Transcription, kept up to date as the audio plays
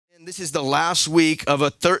This is the last week of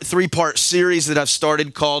a three-part series that I've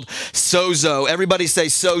started called SOZO. Everybody say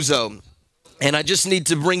SOZO. And I just need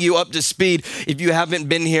to bring you up to speed if you haven't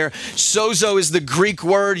been here. Sozo is the Greek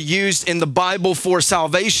word used in the Bible for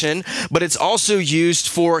salvation, but it's also used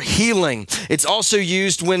for healing. It's also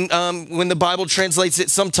used when the Bible translates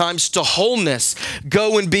it sometimes to wholeness.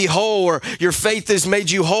 Go and be whole, or your faith has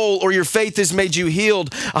made you whole, or your faith has made you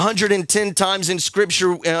healed. 110 times in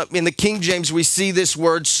Scripture, in the King James, we see this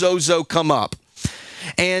word sozo come up.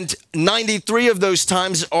 And 93 of those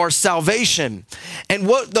times are salvation. And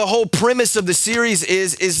what the whole premise of the series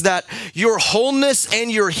is that your wholeness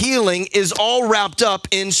and your healing is all wrapped up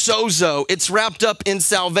in sozo. It's wrapped up in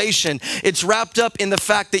salvation. It's wrapped up in the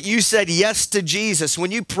fact that you said yes to Jesus. When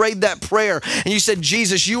you prayed that prayer and you said,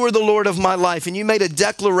 Jesus, you are the Lord of my life, and you made a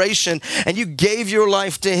declaration and you gave your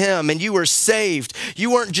life to him and you were saved. You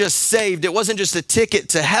weren't just saved. It wasn't just a ticket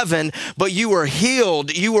to heaven, but you were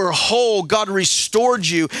healed. You were whole. God restored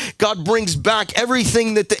you. God brings back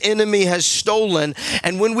everything that the enemy has stolen.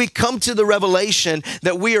 And when we come to the revelation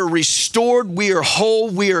that we are restored, we are whole,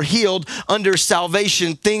 we are healed under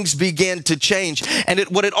salvation, things begin to change. And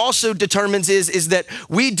what it also determines is that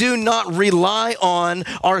we do not rely on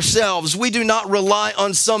ourselves. We do not rely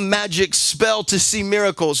on some magic spell to see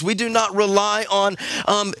miracles. We do not rely on,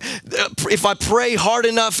 if I pray hard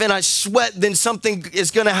enough and I sweat, then something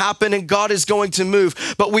is going to happen and God is going to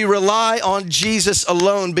move. But we rely on Jesus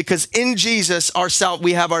alone, because in Jesus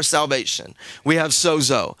we have our salvation. We have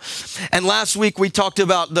sozo. And last week we talked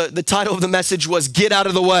about the title of the message was Get Out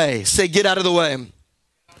of the Way. Say, get out of the way.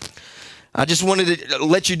 I just wanted to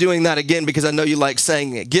let you doing that again because I know you like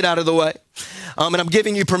saying it. Get out of the way. And I'm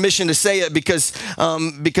giving you permission to say it because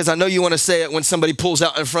I know you want to say it when somebody pulls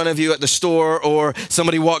out in front of you at the store, or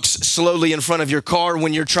somebody walks slowly in front of your car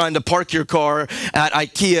when you're trying to park your car at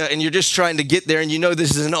IKEA and you're just trying to get there, and you know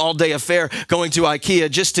this is an all-day affair going to IKEA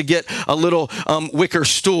just to get a little wicker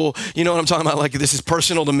stool. You know what I'm talking about? Like, this is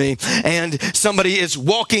personal to me. And somebody is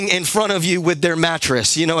walking in front of you with their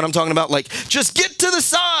mattress. You know what I'm talking about? Like, just get to the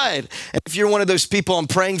side. And if you're one of those people, I'm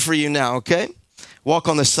praying for you now, okay? Walk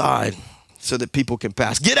on the side so that people can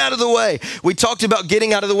pass. Get out of the way. We talked about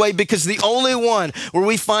getting out of the way because the only one where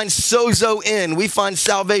we find sozo in, we find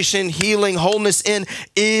salvation, healing, wholeness in,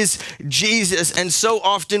 is Jesus. And so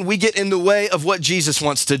often we get in the way of what Jesus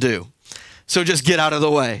wants to do. So just get out of the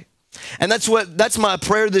way. And that's my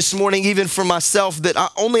prayer this morning, even for myself, that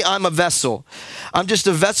I'm a vessel. I'm just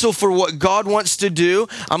a vessel for what God wants to do.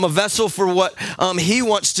 I'm a vessel for what he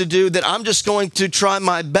wants to do, that I'm just going to try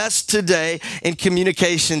my best today in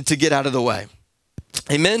communication to get out of the way.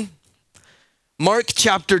 Amen? Mark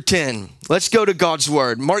chapter 10. Let's go to God's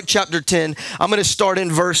word. Mark chapter 10. I'm going to start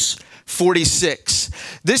in verse 46.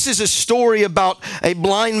 This is a story about a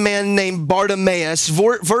blind man named Bartimaeus.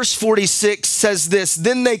 Verse 46 says this: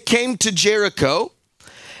 Then they came to Jericho,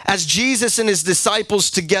 as Jesus and his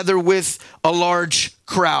disciples, together with a large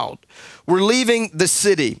crowd, were leaving the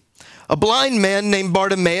city. A blind man named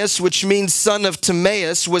Bartimaeus, which means son of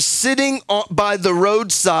Timaeus, was sitting by the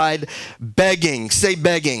roadside begging. Say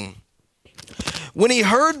begging. When he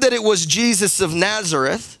heard that it was Jesus of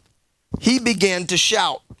Nazareth, he began to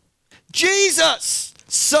shout, Jesus,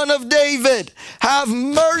 Son of David, have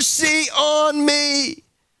mercy on me.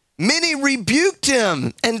 Many rebuked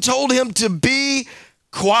him and told him to be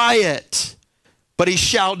quiet. But he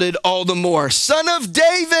shouted all the more, Son of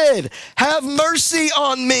David, have mercy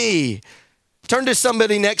on me. Turn to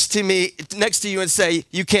somebody next to you and say,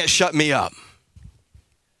 you can't shut me up.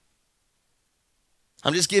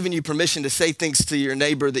 I'm just giving you permission to say things to your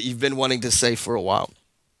neighbor that you've been wanting to say for a while.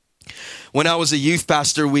 When I was a youth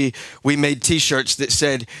pastor, we made t-shirts that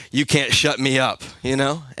said, you can't shut me up, you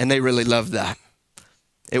know, and they really loved that.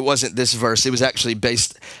 It wasn't this verse. It was actually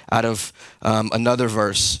based out of another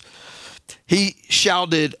verse. He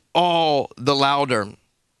shouted all the louder.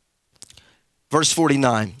 Verse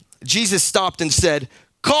 49, Jesus stopped and said,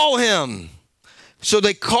 call him. So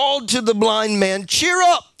they called to the blind man, cheer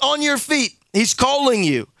up, on your feet. He's calling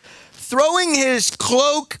you. Throwing his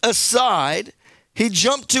cloak aside, he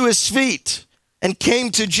jumped to his feet and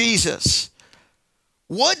came to Jesus.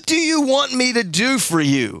 What do you want me to do for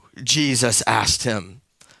you? Jesus asked him.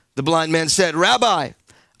 The blind man said, Rabbi,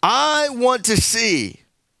 I want to see.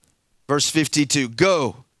 Verse 52,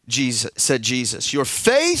 go, said Jesus. Your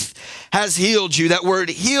faith has healed you. That word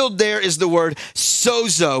healed there is the word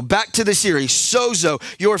sozo. Back to the series, sozo.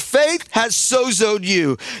 Your faith has sozoed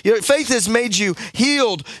you. Your faith has made you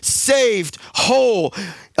healed, saved, whole.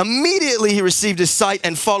 Immediately he received his sight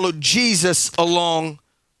and followed Jesus along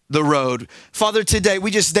the road. Father, today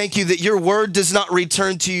we just thank you that your word does not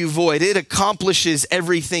return to you void. It accomplishes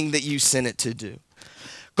everything that you sent it to do.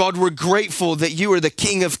 God, we're grateful that you are the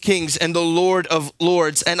King of Kings and the Lord of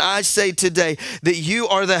Lords. And I say today that you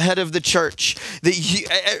are the head of the church, that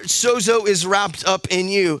SOZO is wrapped up in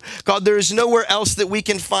you. God, there is nowhere else that we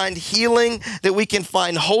can find healing, that we can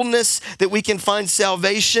find wholeness, that we can find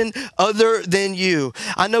salvation other than you.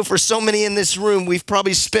 I know for so many in this room, we've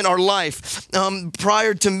probably spent our life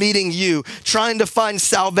prior to meeting you trying to find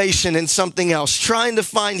salvation in something else, trying to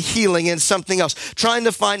find healing in something else, trying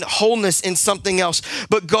to find wholeness in something else.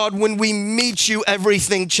 But God, when we meet you,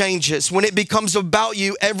 everything changes. When it becomes about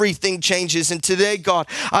you, everything changes. And today, God,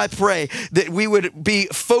 I pray that we would be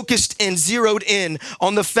focused and zeroed in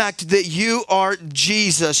on the fact that you are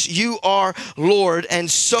Jesus, you are Lord, and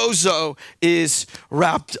SOZO is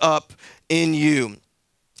wrapped up in you.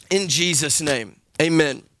 In Jesus' name,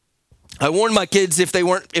 amen. I warned my kids if they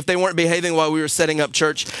weren't behaving while we were setting up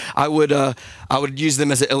church, I would use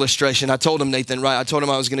them as an illustration. I told them, Nathan, right? I told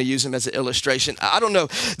them I was going to use them as an illustration. I don't know.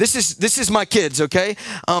 This is my kids, okay?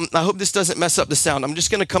 I hope this doesn't mess up the sound. I'm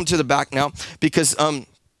just going to come to the back now because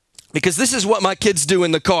this is what my kids do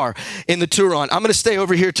in the car, in the Touron. I'm going to stay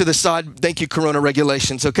over here to the side. Thank you, Corona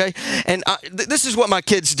regulations, okay? And this is what my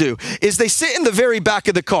kids do, is they sit in the very back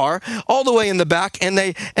of the car, all the way in the back, and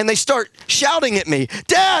they start shouting at me,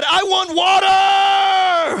 "Dad, I want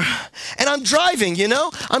water!" And I'm driving,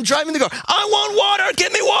 I'm driving the car. "I want water,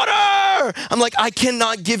 give me water!" I'm like, "I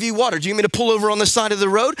cannot give you water. Do you want me to pull over on the side of the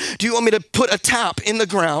road? Do you want me to put a tap in the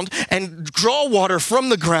ground and draw water from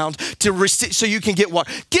the ground so you can get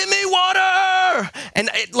water? Give me water!" And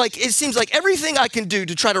it seems like everything I can do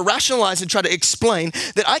to try to rationalize and try to explain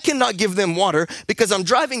that I cannot give them water because I'm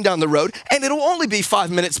driving down the road and it'll only be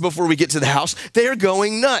 5 minutes before we get to the house. They're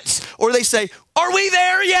going nuts. Or they say, "Are we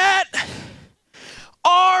there yet?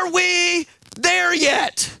 Are we there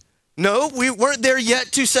yet?" No, we weren't there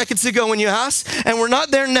yet 2 seconds ago when you asked, and we're not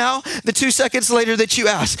there now the 2 seconds later that you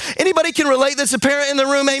asked. Anybody can relate that's a parent in the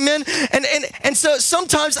room, amen? And so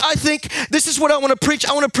sometimes I think this is what I want to preach.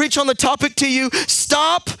 I want to preach on the topic to you: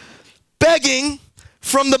 stop begging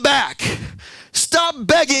from the back. Stop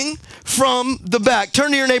begging from the back.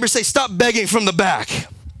 Turn to your neighbor and say, "Stop begging from the back."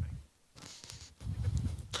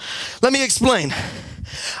 Let me explain.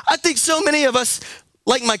 I think so many of us,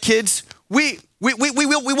 like my kids, we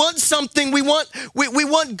want something. We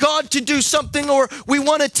want God to do something, or we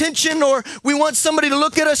want attention, or we want somebody to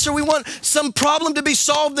look at us, or we want some problem to be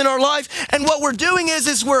solved in our life. And what we're doing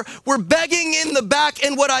is we're begging in the back.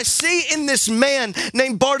 And what I see in this man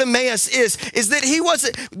named Bartimaeus is that he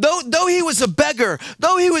wasn't, though he was a beggar,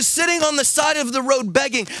 though he was sitting on the side of the road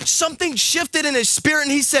begging, something shifted in his spirit,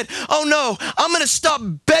 and he said, "Oh no, I'm going to stop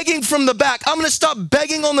begging from the back. I'm going to stop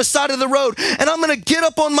begging on the side of the road, and I'm going to get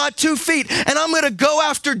up on my 2 feet, and I'm going to go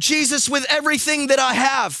after Jesus with everything that I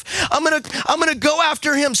have. I'm going to go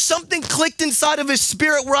after him." Something clicked inside of his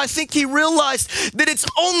spirit where I think he realized that it's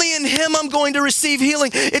only in him I'm going to receive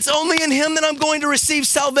healing. It's only in him that I'm going to receive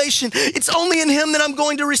salvation. It's only in him that I'm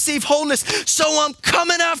going to receive wholeness. So I'm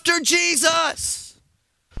coming after Jesus.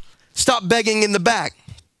 Stop begging in the back.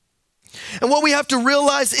 And what we have to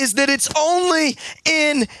realize is that it's only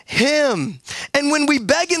in him. And when we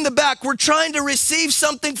beg in the back, we're trying to receive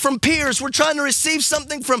something from peers. We're trying to receive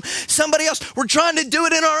something from somebody else. We're trying to do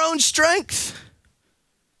it in our own strength.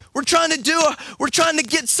 We're trying to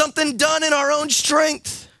get something done in our own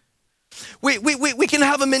strength. We can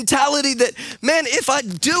have a mentality that, man, if I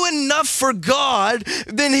do enough for God,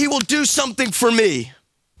 then he will do something for me.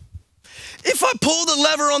 If I pull the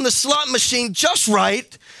lever on the slot machine just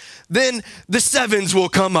right, then the sevens will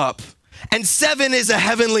come up. And 7 is a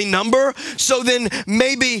heavenly number, so then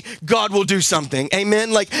maybe God will do something.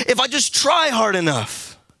 Amen? Like, if I just try hard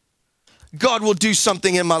enough, God will do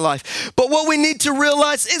something in my life. But what we need to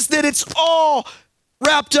realize is that it's all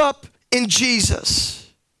wrapped up in Jesus.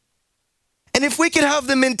 And if we could have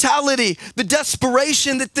the mentality, the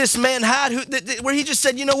desperation that this man had, where he just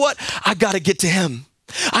said, "You know what? I got to get to him.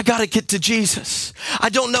 I got to get to Jesus. I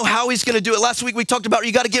don't know how he's going to do it." Last week we talked about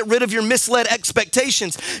you got to get rid of your misled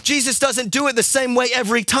expectations. Jesus doesn't do it the same way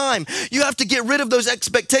every time. You have to get rid of those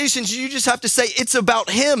expectations. You just have to say, "It's about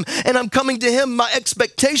him, and I'm coming to him. My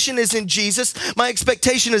expectation is in Jesus. My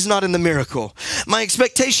expectation is not in the miracle. My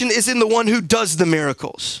expectation is in the one who does the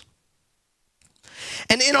miracles."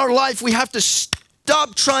 And in our life, we have to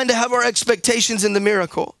stop trying to have our expectations in the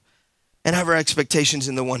miracle and have our expectations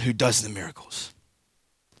in the one who does the miracles.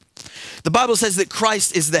 The Bible says that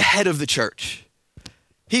Christ is the head of the church.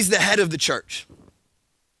 He's the head of the church.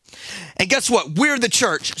 And guess what? We're the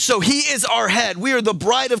church. So he is our head. We are the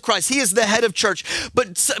bride of Christ. He is the head of church.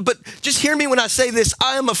 But just hear me when I say this.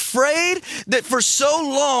 I am afraid that for so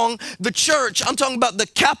long, the church, I'm talking about the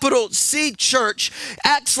capital C church,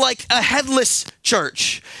 acts like a headless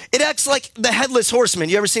church. It acts like the headless horseman.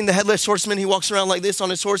 You ever seen the headless horseman? He walks around like this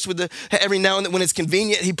on his horse with every now and then when it's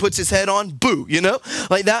convenient, he puts his head on. Boo, you know,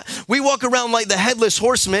 like that. We walk around like the headless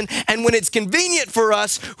horseman. And when it's convenient for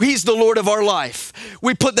us, he's the Lord of our life.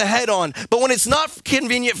 We put the head on. But when it's not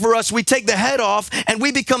convenient for us, we take the head off and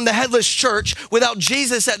we become the headless church without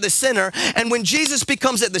Jesus at the center. And when Jesus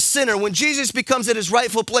becomes at the center, when Jesus becomes at his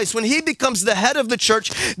rightful place, when he becomes the head of the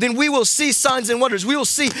church, then we will see signs and wonders. We will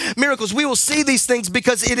see miracles. We will see these things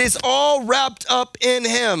because it is all wrapped up in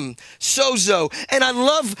him. Sozo. And I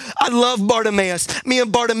love Bartimaeus. Me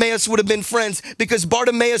and Bartimaeus would have been friends because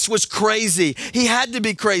Bartimaeus was crazy. He had to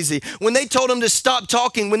be crazy. When they told him to stop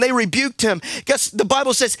talking, when they rebuked him, guess the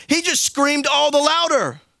Bible says he just screamed all the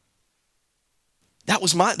louder.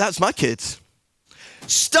 That's my kids.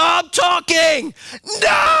 Stop talking.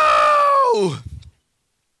 No.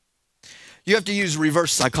 You have to use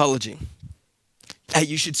reverse psychology. Hey,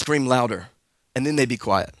 you should scream louder. And then they be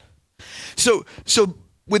quiet. So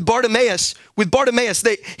with Bartimaeus,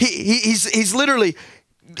 he's literally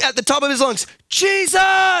at the top of his lungs,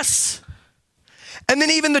 Jesus! And then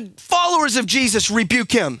even the followers of Jesus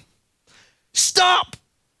rebuke him. Stop!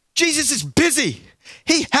 Jesus is busy.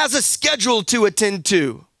 He has a schedule to attend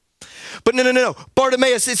to. But no.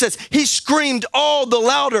 Bartimaeus, it says, he screamed all the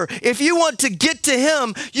louder. If you want to get to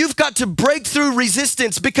him, you've got to break through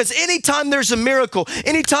resistance, because anytime there's a miracle,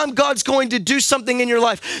 anytime God's going to do something in your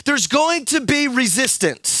life, there's going to be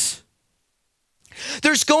resistance.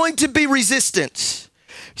 There's going to be resistance.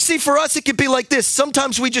 See, for us, it could be like this.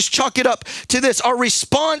 Sometimes we just chalk it up to this. Our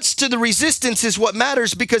response to the resistance is what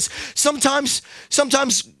matters, because sometimes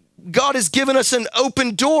God has given us an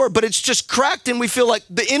open door, but it's just cracked and we feel like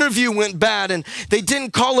the interview went bad and they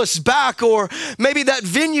didn't call us back, or maybe that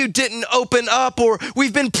venue didn't open up, or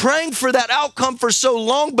we've been praying for that outcome for so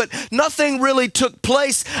long, but nothing really took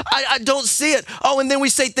place. I don't see it. Oh, and then we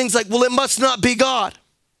say things like, well, it must not be God.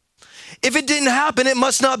 If it didn't happen, it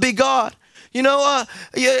must not be God. You know,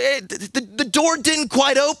 the door didn't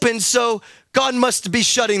quite open, so God must be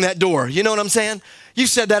shutting that door. You know what I'm saying? You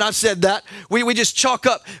said that, I've said that. We just chalk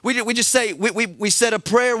up. We just say, we said a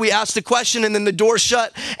prayer, we asked a question, and then the door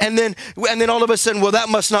shut, and then all of a sudden, well, that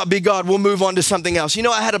must not be God. We'll move on to something else. You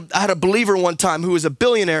know, I had a believer one time who was a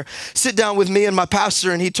billionaire sit down with me and my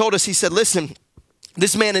pastor, and he told us, he said, listen,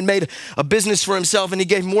 this man had made a business for himself, and he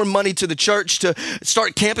gave more money to the church to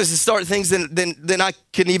start campus and start things than I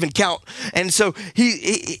can even count. And so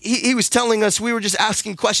he was telling us, we were just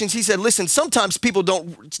asking questions. He said, listen, sometimes people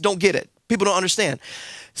don't get it. People don't understand.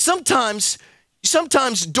 Sometimes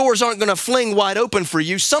doors aren't going to fling wide open for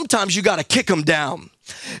you. Sometimes you got to kick them down.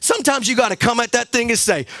 Sometimes you got to come at that thing and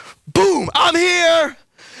say, boom, I'm here.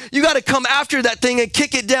 You got to come after that thing and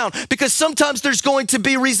kick it down, because sometimes there's going to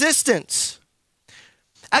be resistance.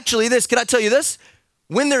 Actually, can I tell you this?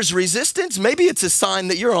 When there's resistance, maybe it's a sign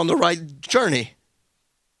that you're on the right journey.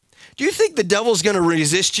 Do you think the devil's going to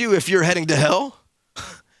resist you if you're heading to hell?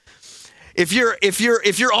 If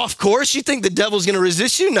you're off course, you think the devil's going to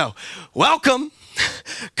resist you? No. Welcome.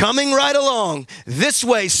 Coming right along. This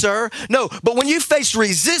way, sir. No, but when you face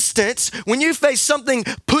resistance, when you face something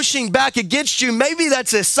pushing back against you, maybe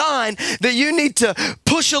that's a sign that you need to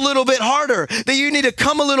push a little bit harder, that you need to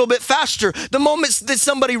come a little bit faster. The moment that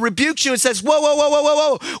somebody rebukes you and says, whoa,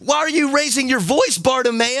 why are you raising your voice,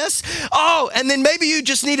 Bartimaeus? Oh, and then maybe you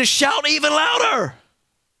just need to shout even louder.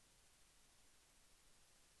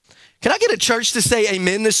 Can I get a church to say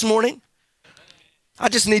amen this morning? I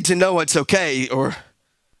just need to know it's okay, or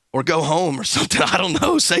go home or something. I don't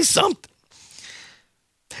know. Say something.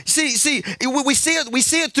 See, we see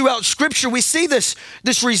it throughout Scripture. We see this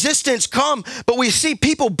resistance come, but we see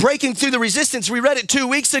people breaking through the resistance. We read it 2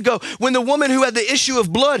 weeks ago when the woman who had the issue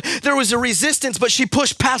of blood, there was a resistance, but she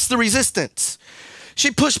pushed past the resistance. She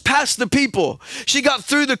pushed past the people. She got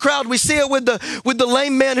through the crowd. We see it with the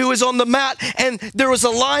lame man who was on the mat, and there was a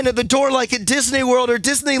line at the door like at Disney World or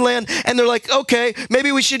Disneyland, and they're like, okay,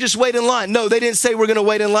 maybe we should just wait in line. No, they didn't say we're going to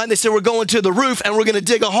wait in line. They said we're going to the roof, and we're going to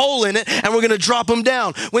dig a hole in it, and we're going to drop them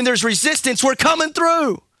down. When there's resistance, we're coming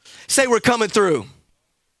through. Say we're coming through.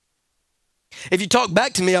 If you talk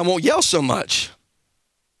back to me, I won't yell so much.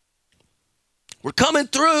 We're coming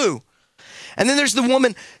through. And then there's the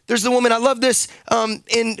woman, I love this,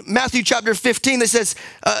 in Matthew chapter 15, that says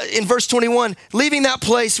in verse 21, leaving that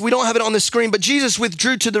place, we don't have it on the screen, but Jesus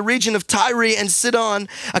withdrew to the region of Tyre and Sidon.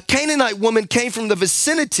 A Canaanite woman came from the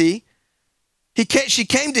vicinity She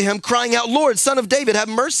came to him crying out, Lord, Son of David, have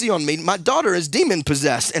mercy on me. My daughter is demon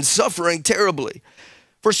possessed and suffering terribly.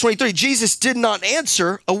 Verse 23, Jesus did not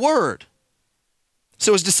answer a word.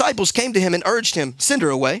 So his disciples came to him and urged him, send her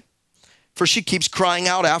away, for she keeps crying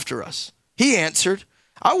out after us. He answered,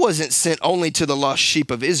 I wasn't sent only to the lost sheep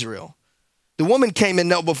of Israel. The woman came and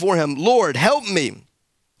knelt before him. Lord, help me,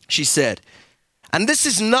 she said. And this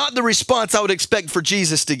is not the response I would expect for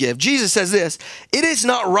Jesus to give. Jesus says this, is it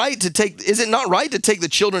not right to take the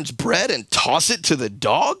children's bread and toss it to the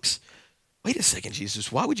dogs? Wait a second,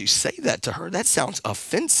 Jesus, why would you say that to her? That sounds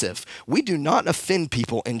offensive. We do not offend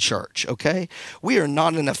people in church, okay? We are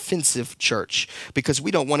not an offensive church because we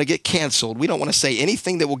don't want to get canceled. We don't want to say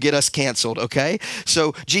anything that will get us canceled, okay?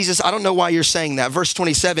 So, Jesus, I don't know why you're saying that. Verse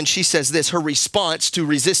 27, she says this, her response to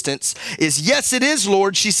resistance is, yes, it is,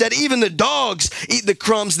 Lord. She said, even the dogs eat the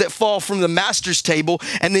crumbs that fall from the master's table.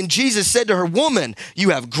 And then Jesus said to her, woman, you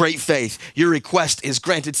have great faith. Your request is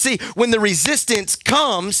granted. See, when the resistance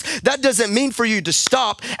comes, that doesn't mean for you to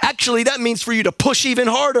stop. Actually, that means for you to push even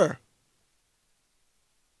harder.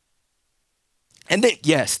 And then,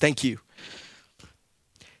 yes, thank you.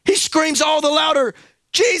 He screams all the louder,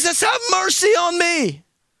 Jesus, have mercy on me.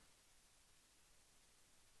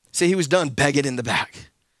 See, he was done begging in the back.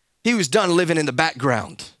 He was done living in the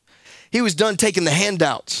background. He was done taking the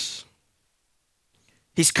handouts.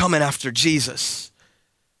 He's coming after Jesus.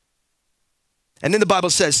 And then the Bible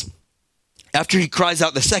says, after he cries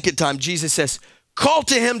out the second time, Jesus says, call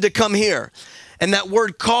to him to come here. And that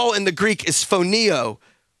word call in the Greek is phoneo,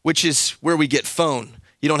 which is where we get phone.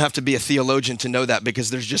 You don't have to be a theologian to know that because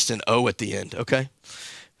there's just an O at the end, okay?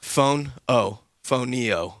 Phone, O,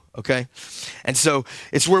 phoneo, okay? And so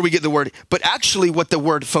it's where we get the word. But actually what the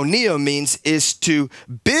word phoneo means is to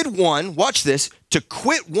bid one, watch this, to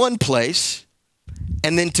quit one place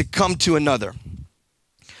and then to come to another.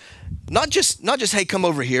 Not just, hey, come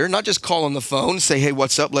over here, not just call on the phone, say, hey,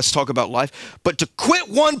 what's up? Let's talk about life, but to quit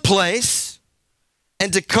one place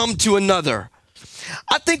and to come to another.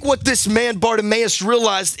 I think what this man Bartimaeus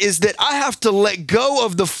realized is that I have to let go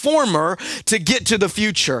of the former to get to the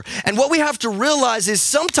future. And what we have to realize is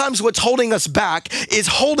sometimes what's holding us back is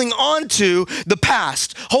holding on to the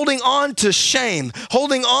past, holding on to shame,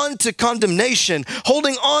 holding on to condemnation,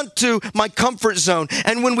 holding on to my comfort zone.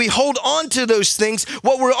 And when we hold on to those things,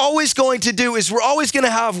 what we're always going to do is we're always going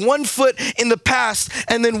to have one foot in the past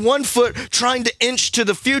and then one foot trying to inch to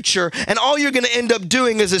the future. And all you're going to end up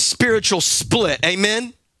doing is a spiritual split.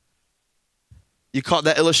 Amen? You caught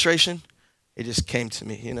that illustration? It just came to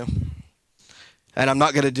me, you know. And I'm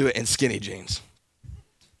not going to do it in skinny jeans.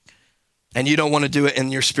 And you don't want to do it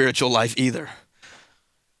in your spiritual life either.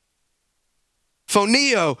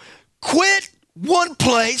 Phoneo, quit one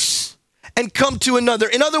place and come to another.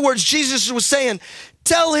 In other words, Jesus was saying,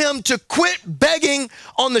 tell him to quit begging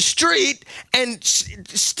on the street and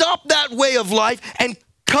stop that way of life and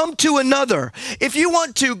come to another. If you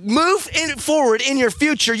want to move forward in your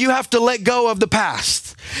future, you have to let go of the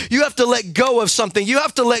past. You have to let go of something. You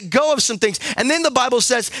have to let go of some things. And then the Bible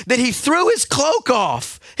says that he threw his cloak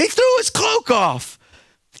off. He threw his cloak off.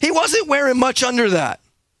 He wasn't wearing much under that.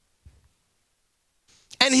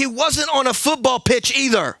 And he wasn't on a football pitch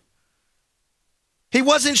either. He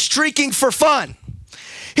wasn't streaking for fun.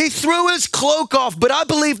 He threw his cloak off, but I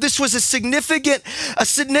believe this was a significant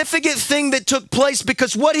thing that took place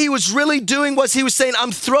because what he was really doing was he was saying,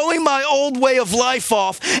 I'm throwing my old way of life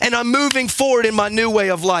off and I'm moving forward in my new way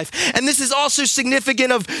of life. And this is also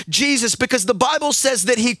significant of Jesus because the Bible says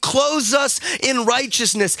that he clothes us in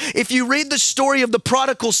righteousness. If you read the story of the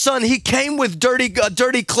prodigal son, he came with a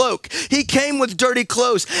dirty cloak. He came with dirty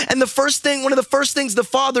clothes. And one of the first things the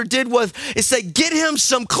father did is say, get him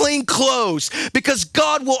some clean clothes because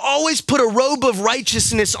God will always put a robe of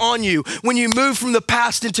righteousness on you when you move from the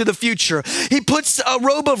past into the future. He puts a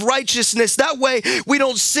robe of righteousness. That way we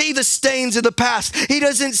don't see the stains of the past. He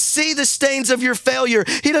doesn't see the stains of your failure.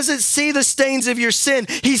 He doesn't see the stains of your sin.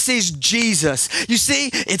 He sees Jesus. You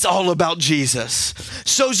see, it's all about Jesus.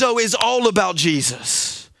 SOZO is all about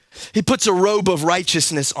Jesus. He puts a robe of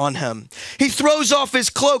righteousness on him. He throws off his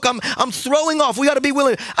cloak. I'm throwing off. We got to be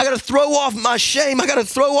willing. I got to throw off my shame. I got to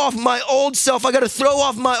throw off my old self. I got to throw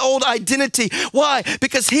off my old identity. Why?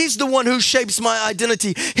 Because he's the one who shapes my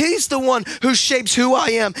identity. He's the one who shapes who I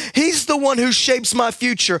am. He's the one who shapes my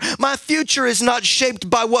future. My future is not shaped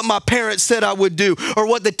by what my parents said I would do or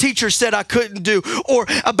what the teacher said I couldn't do or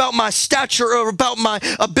about my stature or about my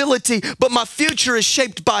ability, but my future is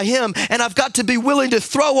shaped by him, and I've got to be willing to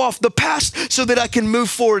throw off the past so that I can move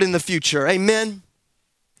forward in the future. Amen.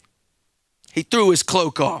 He threw his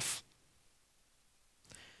cloak off.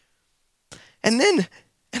 And then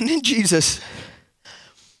Jesus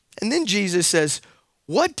And then Jesus says,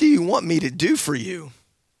 what do you want me to do for you?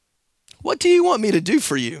 What do you want me to do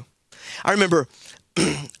for you? I remember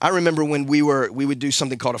when we would do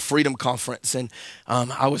something called a Freedom Conference, and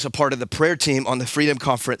I was a part of the prayer team on the Freedom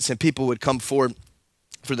Conference, and people would come forward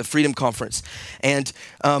for the Freedom Conference, and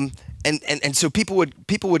so people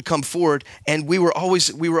would come forward, and we were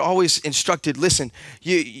always instructed. Listen,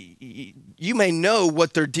 you may know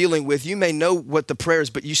what they're dealing with, you may know what the prayer is,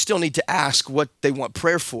 but you still need to ask what they want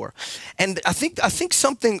prayer for. And I think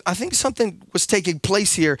something was taking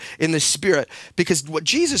place here in the spirit, because what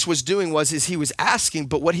Jesus was doing was he was asking,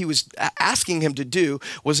 but what he was asking him to do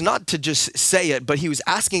was not to just say it, but he was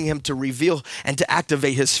asking him to reveal and to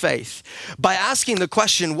activate his faith by asking the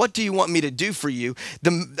question, "What do you want me to do for you?"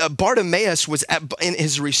 Bartimaeus was in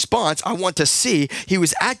his response, "I want to see." He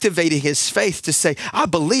was activating his faith to say, "I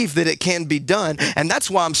believe that it can be done, and that's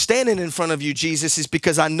why I'm standing in front of you, Jesus, is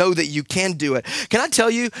because I know that you can do it." Can I tell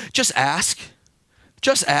you, just ask.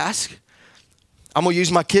 Just ask. I'm going to use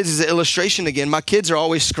my kids as an illustration again. My kids are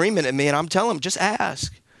always screaming at me, and I'm telling them, just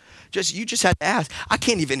ask. You just have to ask. I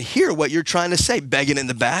can't even hear what you're trying to say, begging in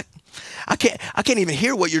the back. I can't even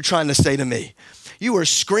hear what you're trying to say to me. You are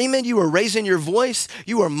screaming, you are raising your voice,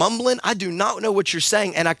 you are mumbling. I do not know what you're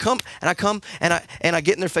saying. And I come and I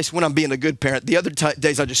get in their face when I'm being a good parent. The other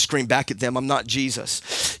days I just scream back at them. I'm not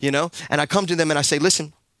Jesus, you know? And I come to them and I say,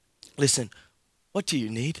 listen, what do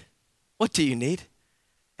you need? What do you need?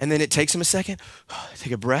 And then it takes them a second.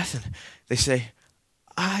 Take a breath and they say,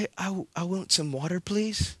 I want some water,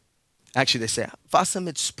 please. Actually, they say, Wasser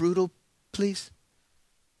mit Sprudel, please.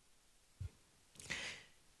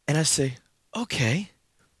 And I say, okay,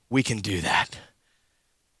 we can do that.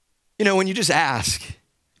 You know, when you just ask,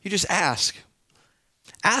 you just ask.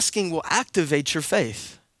 Asking will activate your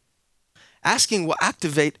faith. Asking will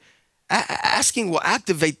activate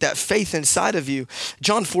that faith inside of you.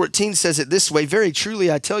 John 14 says it this way, "Very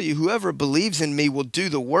truly I tell you, whoever believes in me will do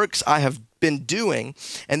the works I have been doing,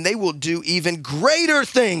 and they will do even greater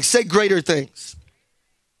things." Say greater things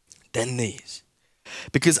than these.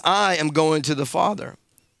 Because I am going to the Father.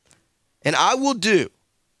 And I will do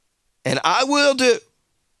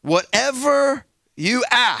whatever you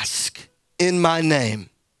ask in my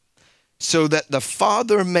name, so that the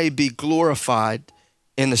Father may be glorified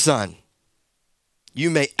in the Son.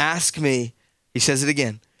 You may ask me, he says it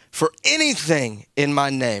again, for anything in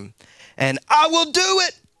my name, and I will do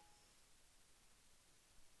it.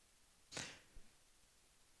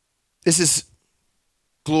 This is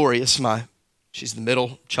Glorious, she's the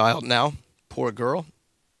middle child now, poor girl.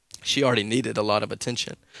 She already needed a lot of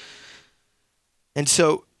attention. And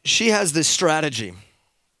so she has this strategy.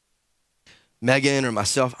 Megan or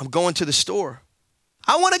myself, I'm going to the store.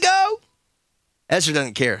 I want to go. Ezra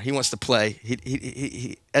doesn't care. He wants to play.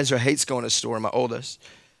 Ezra hates going to the store, my oldest.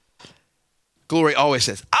 Glory always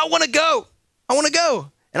says, I want to go. I want to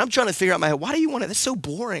go. And I'm trying to figure out in my head, why do you want to? That's so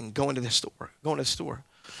boring going to the store.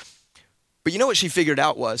 But you know what she figured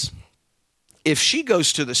out was, if she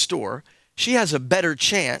goes to the store, she has a better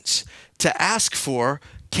chance to ask for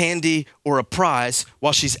candy or a prize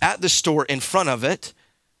while she's at the store in front of it,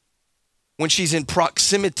 when she's in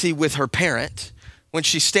proximity with her parent, when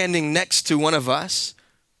she's standing next to one of us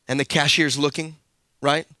and the cashier's looking,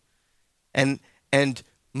 right? And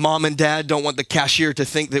mom and dad don't want the cashier to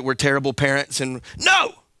think that we're terrible parents, and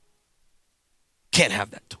no, can't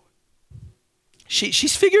have that toy.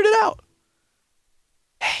 She's figured it out.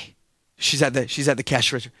 Hey, she's at the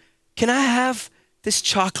cash register. Can I have this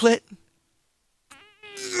chocolate?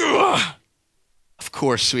 Ugh. Of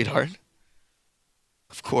course, sweetheart.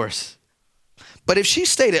 Of course. But if she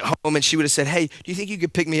stayed at home and she would have said, hey, do you think you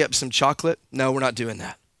could pick me up some chocolate? No, we're not doing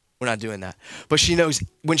that. We're not doing that. But she knows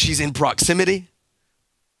when she's in proximity,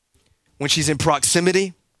 when she's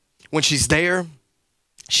there,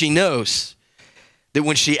 she knows that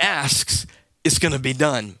when she asks, it's going to be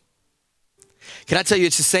done. Can I tell you,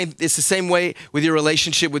 it's the same way with your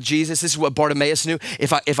relationship with Jesus. This is what Bartimaeus knew.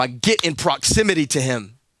 If I get in proximity to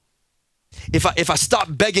him, if I stop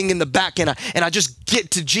begging in the back and I just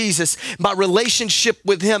get to Jesus, my relationship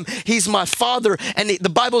with him, he's my Father. And the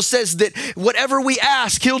Bible says that whatever we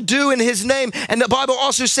ask, he'll do in his name. And the Bible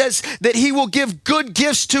also says that he will give good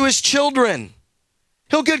gifts to his children.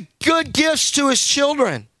 He'll give good gifts to his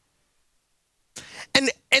children.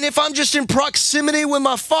 And if I'm just in proximity with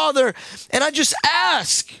my Father and I just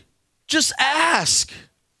ask.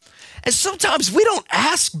 And sometimes we don't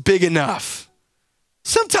ask big enough.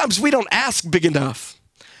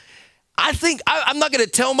 I think I'm not going to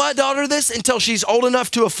tell my daughter this until she's old enough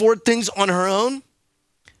to afford things on her own,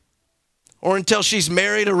 or until she's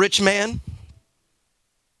married a rich man.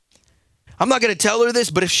 I'm not going to tell her this,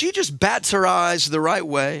 but if she just bats her eyes the right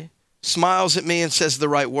way, smiles at me and says the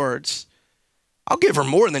right words, I'll give her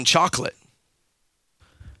more than chocolate.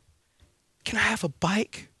 Can I have a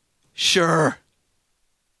bike? Sure.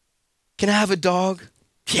 Can I have a dog?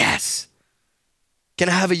 Yes. Can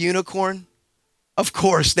I have a unicorn? Of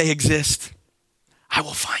course, they exist. I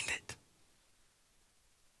will find it.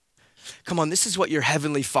 Come on, this is what your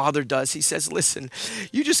heavenly Father does. He says, listen,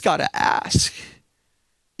 you just got to ask.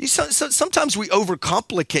 Sometimes we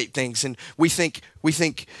overcomplicate things, and we think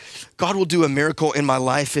God will do a miracle in my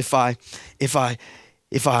life if I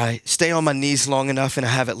stay on my knees long enough and I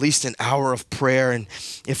have at least an hour of prayer, and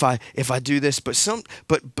if I do this, but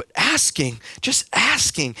just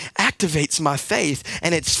asking activates my faith.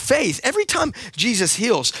 And it's faith. Every time Jesus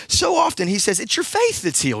heals, so often he says, it's your faith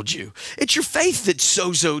that's healed you. It's your faith that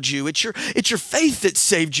sozoed you. It's your faith that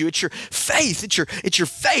saved you. It's your faith. It's your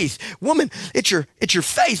faith. Woman, it's your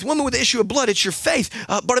faith. Woman with the issue of blood, it's your faith.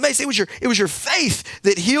 Bartimaeus, it was your faith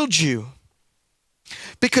that healed you.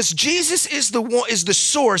 Because Jesus is the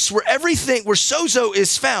source where sozo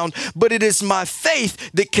is found, but it is my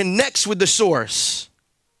faith that connects with the source.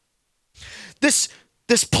 This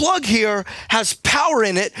plug here has power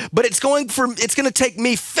in it, but it's going to take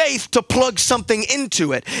me faith to plug something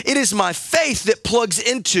into it. It is my faith that plugs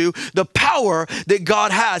into the power that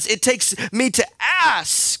God has. It takes me to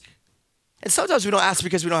ask. And sometimes we don't ask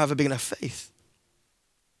because we don't have a big enough faith.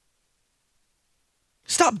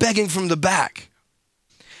 Stop begging from the back.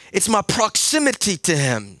 It's my proximity to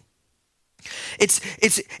him.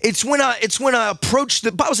 It's when I approach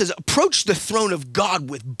the Bible says approach the throne of God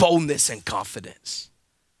with boldness and confidence.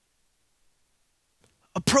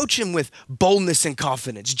 Approach him with boldness and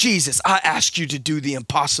confidence. Jesus, I ask you to do the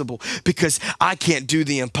impossible because I can't do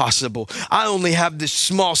the impossible. I only have this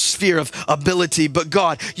small sphere of ability, but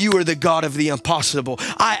God, you are the God of the impossible.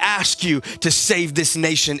 I ask you to save this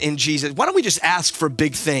nation in Jesus. Why don't we just ask for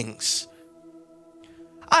big things?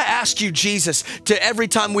 I ask you, Jesus, to every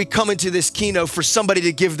time we come into this keynote for somebody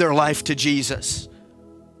to give their life to Jesus.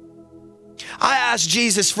 I ask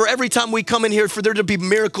Jesus for every time we come in here for there to be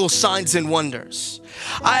miracles, signs, and wonders.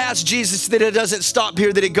 I ask Jesus that it doesn't stop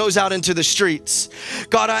here, that it goes out into the streets.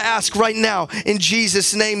 God, I ask right now in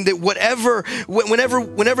Jesus' name that whenever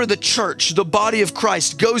the church, the body of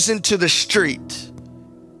Christ goes into the street,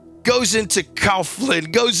 goes into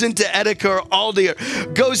Kaufland, goes into Edeka or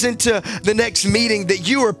Aldi, goes into the next meeting, that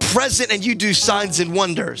you are present and you do signs and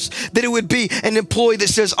wonders. That it would be an employee that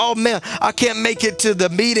says, oh man, I can't make it to the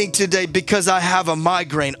meeting today because I have a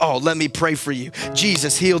migraine. Oh, let me pray for you.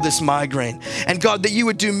 Jesus, heal this migraine. And God, that you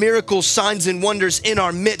would do miracles, signs, and wonders in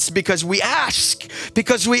our midst because we ask.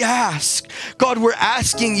 God, we're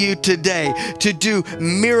asking you today to do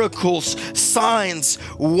miracles, signs,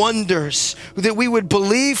 wonders, that we would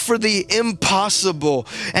believe for the impossible,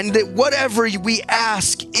 and that whatever we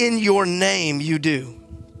ask in your name, you do.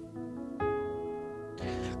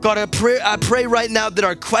 God, I pray right now that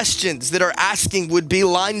our questions that are asking would be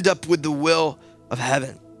lined up with the will of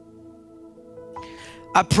heaven.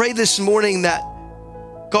 I pray this morning that,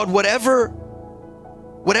 God, whatever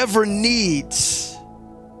needs,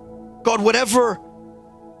 God,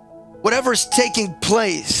 whatever's taking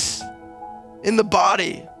place in the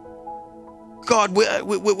body, God,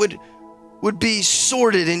 would be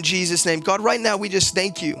sorted in Jesus' name. God, right now we just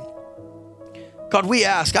thank you. God, we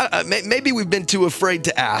ask. Maybe we've been too afraid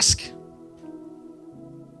to ask.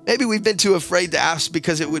 Maybe we've been too afraid to ask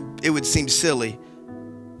because it would seem silly.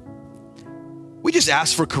 We just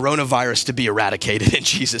ask for coronavirus to be eradicated in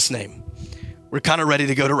Jesus' name. We're kind of ready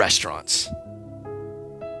to go to restaurants.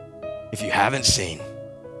 If you haven't seen,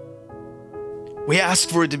 we ask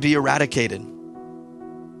for it to be eradicated.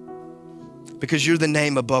 Because you're the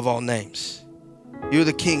name above all names. You're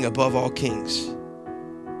the King above all kings.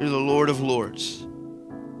 You're the Lord of lords.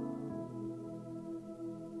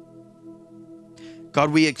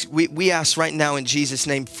 God, we ask right now in Jesus'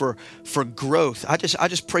 name for growth. I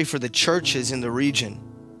just pray for the churches in the region.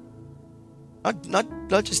 Not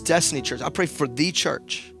just Destiny Church. I pray for the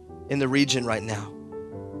church in the region right now.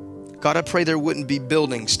 God, I pray there wouldn't be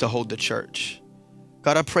buildings to hold the church.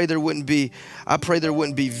 God, I pray there wouldn't be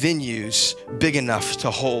venues big enough to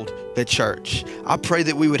hold the church. I pray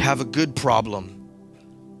that we would have a good problem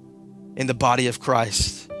in the body of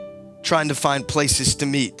Christ, trying to find places to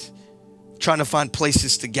meet, trying to find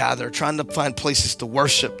places to gather, trying to find places to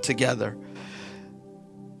worship together.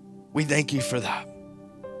 We thank you for that.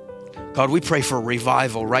 God, we pray for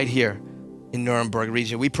revival right here in Nuremberg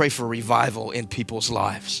region. We pray for revival in people's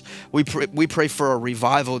lives. We pray for a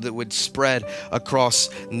revival that would spread across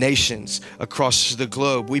nations, across the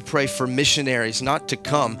globe. We pray for missionaries not to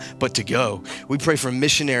come, but to go. We pray for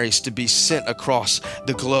missionaries to be sent across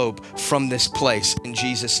the globe from this place in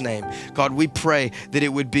Jesus' name. God, we pray that it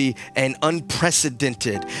would be an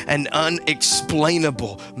unprecedented and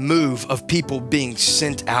unexplainable move of people being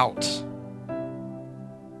sent out.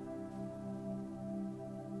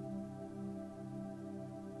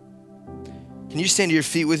 Can you stand to your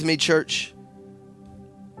feet with me, church?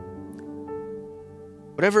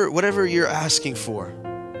 Whatever you're asking for,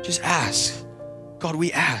 just ask. God,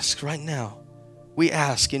 we ask right now. We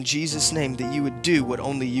ask in Jesus' name that you would do what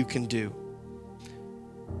only you can do.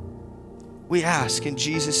 We ask in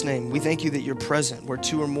Jesus' name. We thank you that you're present. Where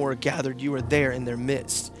two or more are gathered, you are there in their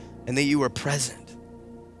midst, and that you are present.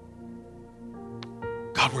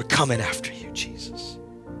 God, we're coming after you, Jesus.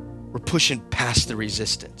 We're pushing past the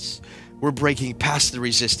resistance. We're breaking past the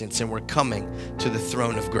resistance, and we're coming to the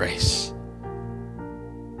throne of grace.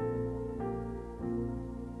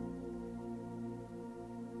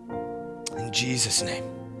 In Jesus' name.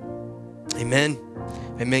 Amen.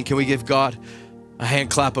 Amen. Can we give God a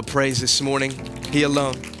hand clap of praise this morning? He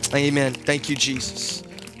alone. Amen. Thank you, Jesus.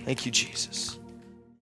 Thank you, Jesus.